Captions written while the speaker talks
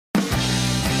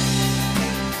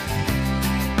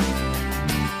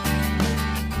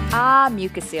Ah,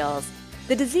 mucoceles,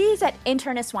 the disease that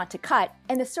internists want to cut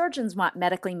and the surgeons want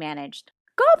medically managed.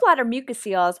 Gallbladder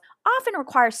mucoceles often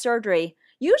require surgery,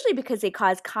 usually because they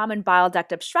cause common bile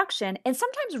duct obstruction and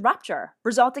sometimes rupture,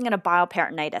 resulting in a bile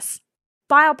peritonitis.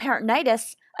 Bile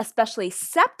peritonitis, especially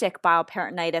septic bile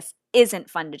peritonitis, isn't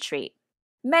fun to treat.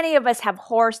 Many of us have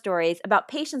horror stories about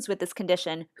patients with this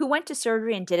condition who went to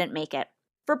surgery and didn't make it.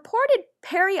 Reported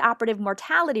perioperative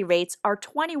mortality rates are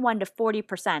 21 to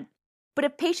 40%. But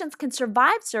if patients can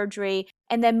survive surgery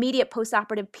and the immediate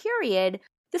postoperative period,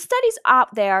 the studies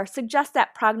out there suggest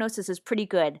that prognosis is pretty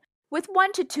good, with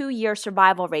 1 to 2 year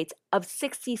survival rates of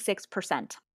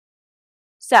 66%.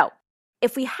 So,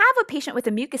 if we have a patient with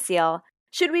a mucocele,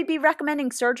 should we be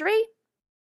recommending surgery?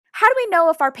 How do we know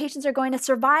if our patients are going to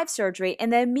survive surgery in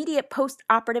the immediate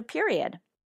postoperative period?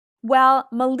 Well,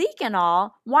 Malik et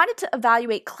al. Wanted to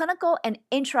evaluate clinical and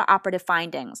intraoperative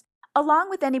findings, along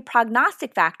with any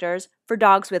prognostic factors for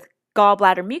dogs with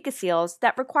gallbladder mucoceles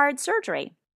that required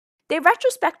surgery. They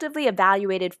retrospectively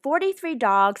evaluated 43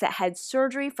 dogs that had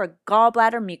surgery for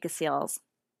gallbladder mucoceles.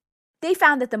 They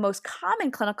found that the most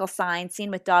common clinical signs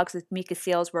seen with dogs with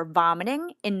mucoceles were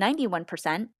vomiting in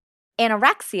 91%,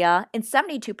 anorexia in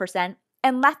 72%,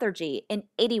 and lethargy in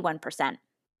 81%.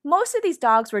 Most of these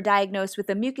dogs were diagnosed with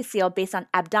a mucocele based on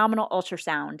abdominal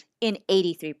ultrasound in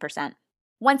 83%.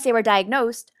 Once they were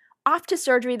diagnosed, off to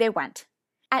surgery they went.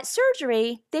 At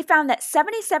surgery, they found that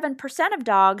 77% of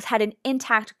dogs had an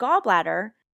intact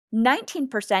gallbladder,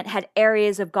 19% had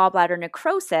areas of gallbladder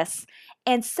necrosis,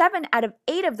 and 7 out of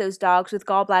 8 of those dogs with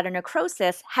gallbladder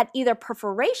necrosis had either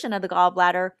perforation of the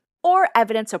gallbladder or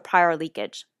evidence of prior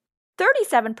leakage.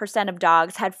 37% of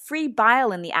dogs had free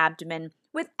bile in the abdomen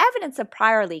with evidence of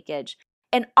prior leakage,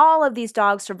 and all of these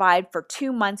dogs survived for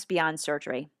 2 months beyond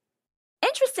surgery.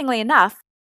 Interestingly enough,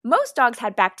 most dogs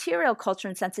had bacterial culture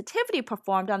and sensitivity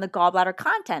performed on the gallbladder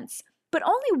contents, but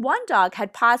only one dog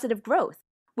had positive growth,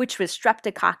 which was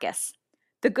Streptococcus.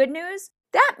 The good news?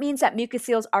 That means that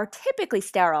mucoceles are typically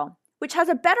sterile, which has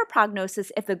a better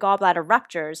prognosis if the gallbladder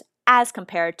ruptures as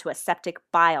compared to a septic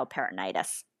bile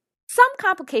peritonitis. Some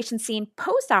complications seen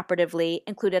postoperatively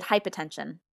included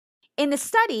hypotension. In the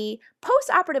study,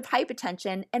 postoperative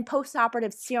hypotension and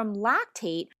postoperative serum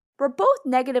lactate were both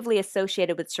negatively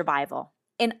associated with survival.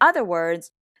 In other words,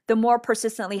 the more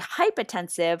persistently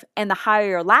hypotensive and the higher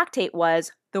your lactate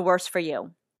was, the worse for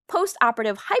you.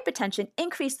 Postoperative hypotension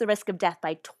increased the risk of death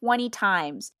by 20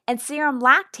 times, and serum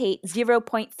lactate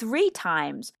 0.3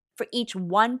 times for each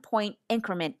 1-point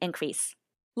increment increase.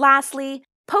 Lastly,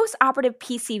 postoperative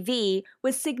PCV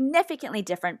was significantly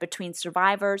different between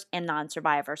survivors and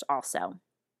non-survivors also.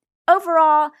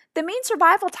 Overall, the mean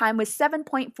survival time was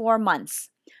 7.4 months.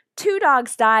 2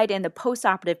 dogs died in the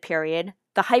postoperative period,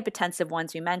 the hypotensive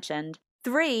ones we mentioned,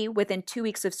 3 within 2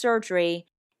 weeks of surgery,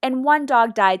 and 1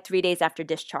 dog died 3 days after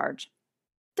discharge.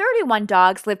 31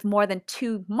 dogs lived more than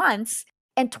 2 months,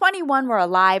 and 21 were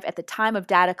alive at the time of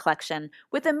data collection,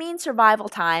 with a mean survival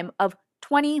time of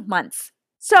 20 months.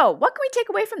 So, what can we take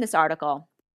away from this article?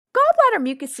 Gallbladder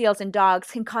mucoceles in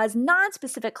dogs can cause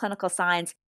nonspecific clinical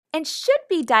signs and should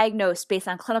be diagnosed based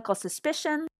on clinical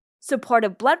suspicion,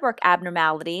 supportive blood work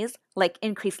abnormalities like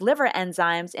increased liver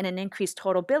enzymes and an increased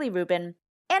total bilirubin,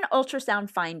 and ultrasound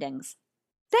findings.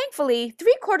 Thankfully,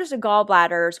 3/4 of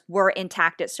gallbladders were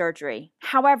intact at surgery.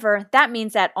 However, that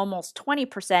means that almost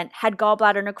 20% had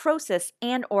gallbladder necrosis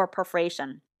and or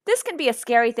perforation. This can be a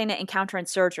scary thing to encounter in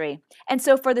surgery, and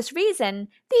so for this reason,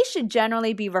 these should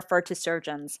generally be referred to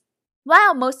surgeons.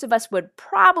 While most of us would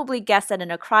probably guess that a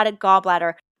necrotic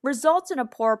gallbladder results in a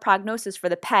poor prognosis for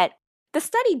the pet, the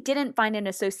study didn't find an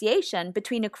association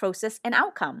between necrosis and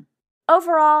outcome.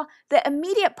 Overall, the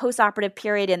immediate postoperative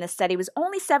period in this study was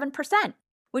only 7%,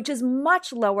 which is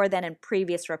much lower than in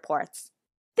previous reports.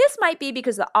 This might be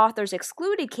because the authors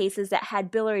excluded cases that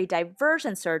had biliary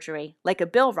diversion surgery, like a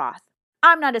Billroth.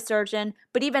 I'm not a surgeon,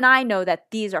 but even I know that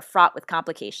these are fraught with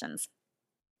complications.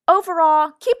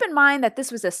 Overall, keep in mind that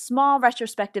this was a small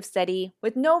retrospective study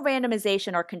with no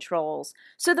randomization or controls,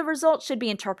 so the results should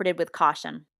be interpreted with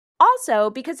caution. Also,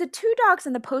 because the 2 dogs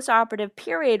in the postoperative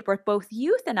period were both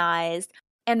euthanized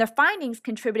and their findings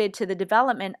contributed to the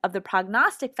development of the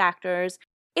prognostic factors,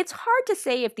 it's hard to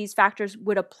say if these factors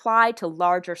would apply to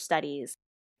larger studies.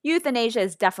 Euthanasia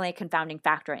is definitely a confounding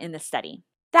factor in this study.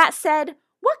 That said,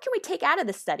 what can we take out of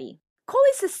this study?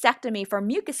 Cholecystectomy for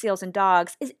mucoceles in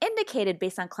dogs is indicated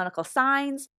based on clinical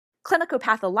signs,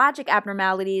 clinicopathologic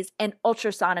abnormalities, and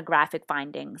ultrasonographic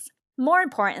findings. More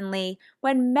importantly,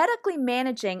 when medically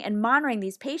managing and monitoring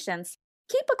these patients,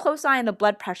 keep a close eye on the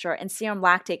blood pressure and serum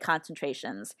lactate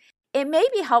concentrations. It may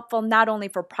be helpful not only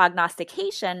for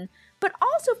prognostication, but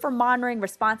also for monitoring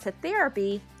response to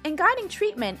therapy and guiding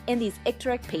treatment in these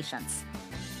icteric patients.